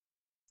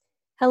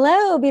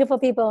Hello, beautiful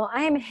people.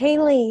 I am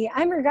Haley.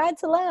 I'm your guide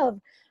to love.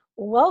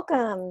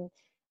 Welcome.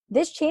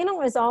 This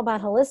channel is all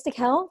about holistic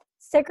health,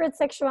 sacred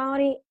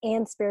sexuality,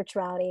 and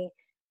spirituality.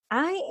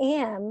 I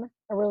am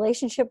a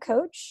relationship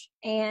coach,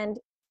 and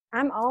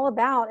I'm all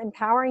about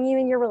empowering you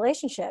in your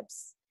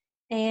relationships,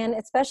 and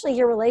especially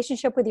your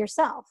relationship with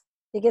yourself,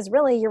 because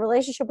really your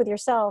relationship with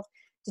yourself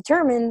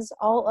determines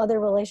all other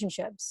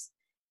relationships.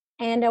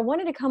 And I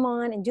wanted to come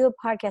on and do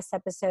a podcast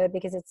episode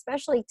because,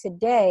 especially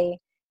today,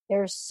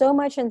 there's so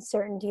much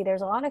uncertainty.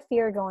 There's a lot of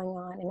fear going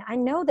on. And I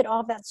know that all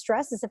of that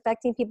stress is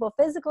affecting people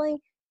physically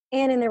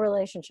and in their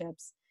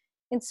relationships.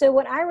 And so,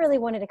 what I really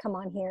wanted to come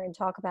on here and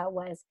talk about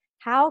was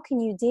how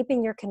can you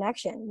deepen your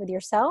connection with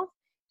yourself?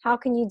 How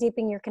can you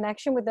deepen your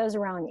connection with those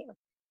around you?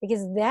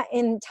 Because that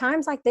in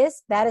times like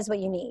this, that is what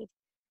you need.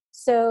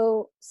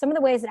 So, some of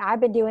the ways that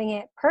I've been doing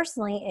it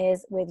personally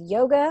is with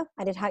yoga.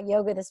 I did hot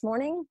yoga this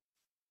morning.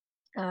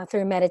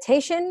 Through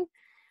meditation,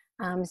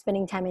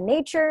 spending time in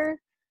nature.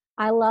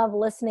 I love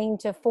listening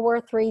to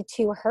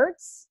 432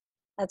 Hertz.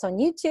 That's on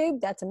YouTube.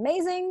 That's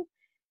amazing.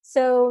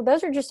 So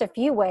those are just a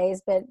few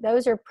ways, but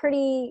those are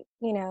pretty,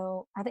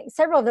 I think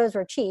several of those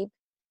were cheap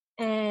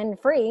and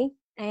free,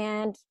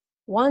 and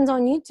one's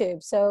on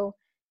YouTube. So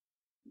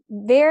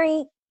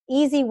very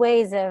easy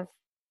ways of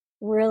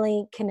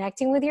really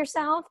connecting with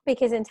yourself,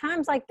 because in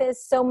times like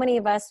this, so many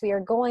of us, we are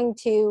going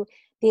to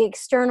the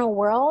external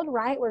world,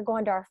 right? We're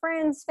going to our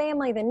friends,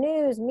 family, the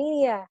news,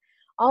 media,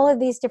 all of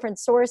these different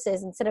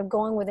sources, instead of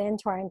going within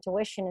to our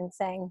intuition and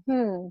saying,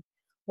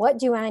 what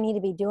do I need to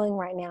be doing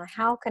right now?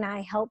 How can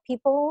I help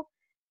people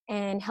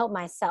and help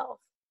myself?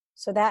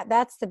 So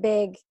that's the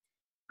big,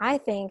 I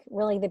think,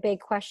 really the big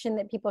question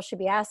that people should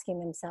be asking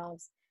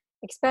themselves,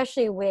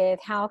 especially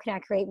with how can I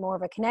create more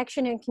of a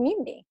connection and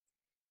community?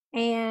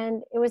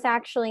 And it was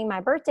actually my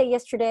birthday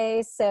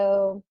yesterday,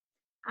 so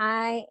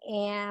I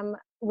am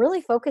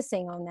really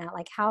focusing on that.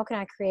 Like, how can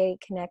I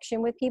create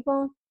connection with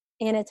people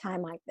in a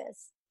time like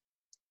this?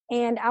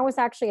 And I was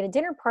actually at a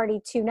dinner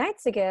party 2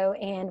 nights ago,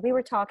 and we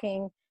were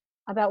talking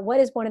about what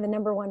is one of the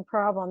number one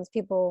problems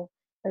people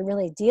are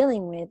really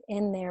dealing with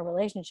in their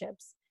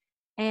relationships.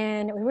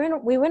 And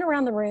we went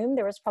around the room.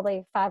 There was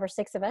probably 5 or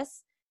 6 of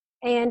us.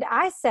 And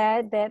I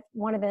said that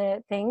one of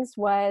the things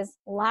was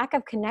lack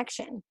of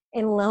connection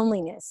and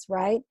loneliness,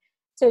 right?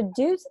 So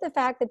due to the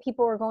fact that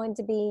people are going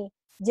to be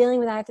dealing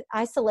with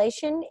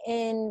isolation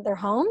in their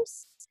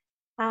homes,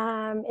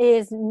 it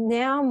is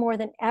now more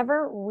than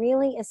ever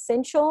really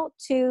essential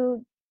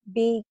to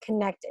be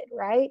connected,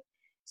 right?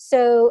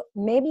 So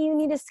maybe you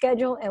need to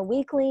schedule a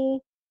weekly,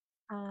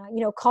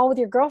 call with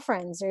your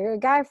girlfriends or your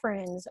guy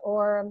friends,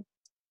 or,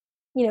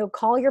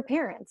 call your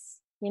parents,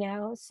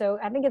 So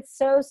I think it's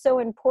so, so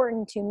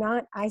important to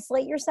not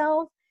isolate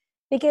yourself,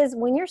 because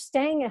when you're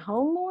staying at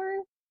home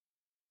more,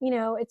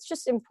 it's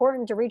just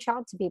important to reach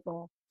out to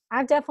people.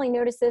 I've definitely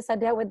noticed this. I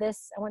dealt with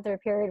this. I went through a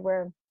period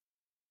where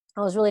I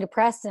was really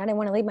depressed and I didn't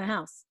want to leave my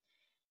house.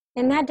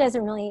 And that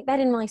didn't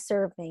really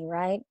serve me,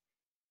 right?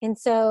 And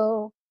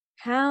so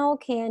how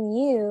can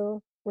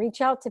you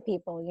reach out to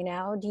people?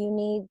 Do you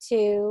need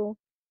to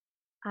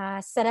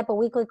set up a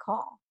weekly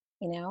call?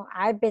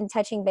 I've been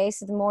touching base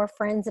with more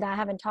friends that I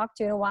haven't talked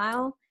to in a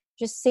while,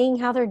 just seeing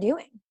how they're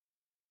doing.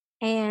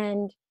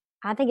 And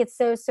I think it's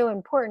so, so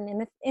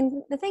important.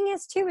 And the thing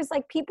is too, is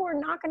like, people are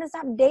not going to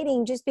stop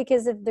dating just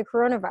because of the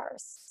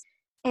coronavirus,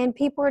 and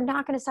people are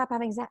not going to stop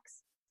having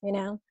sex,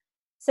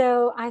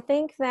 So I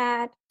think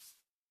that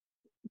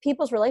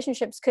people's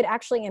relationships could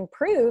actually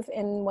improve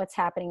in what's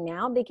happening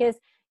now, because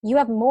you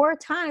have more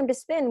time to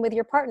spend with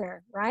your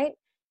partner, right?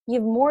 You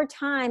have more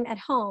time at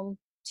home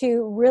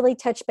to really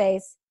touch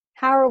base.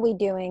 How are we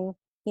doing?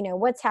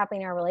 What's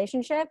happening in our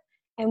relationship,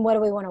 and what do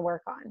we want to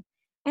work on?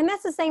 And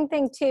that's the same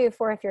thing too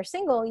for if you're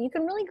single. You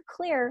can really get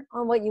clear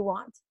on what you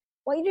want,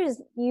 what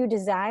you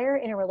desire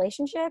in a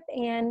relationship,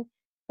 and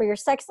for your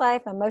sex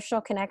life,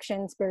 emotional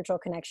connection, spiritual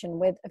connection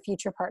with a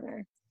future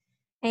partner.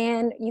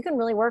 And you can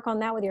really work on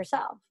that with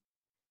yourself.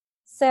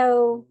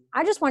 So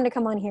I just wanted to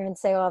come on here and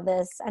say all of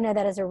this. I know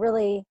that is a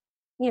really,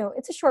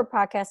 it's a short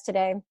podcast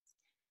today,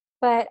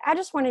 but I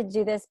just wanted to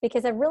do this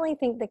because I really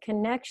think the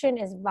connection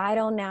is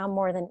vital now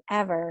more than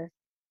ever.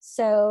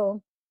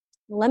 So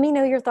let me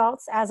know your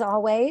thoughts as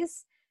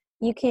always.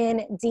 You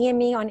can DM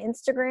me on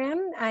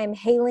Instagram. I'm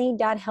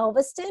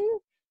Haley.Helveston.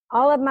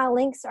 All of my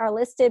links are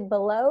listed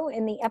below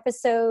in the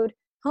episode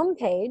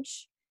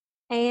homepage.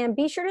 And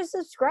be sure to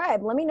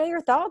subscribe. Let me know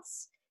your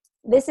thoughts.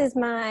 This is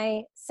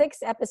my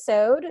 6th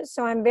episode,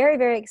 so I'm very,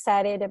 very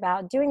excited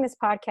about doing this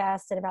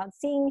podcast and about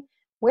seeing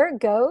where it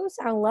goes.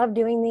 I love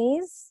doing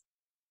these,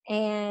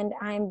 and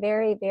I'm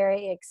very,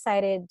 very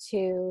excited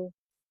to,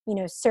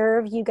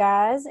 serve you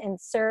guys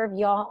and serve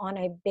y'all on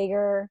a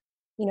bigger,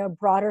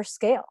 broader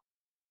scale.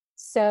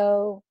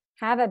 So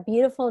have a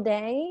beautiful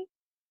day,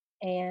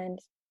 and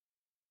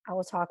I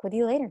will talk with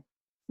you later.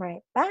 All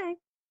right, bye.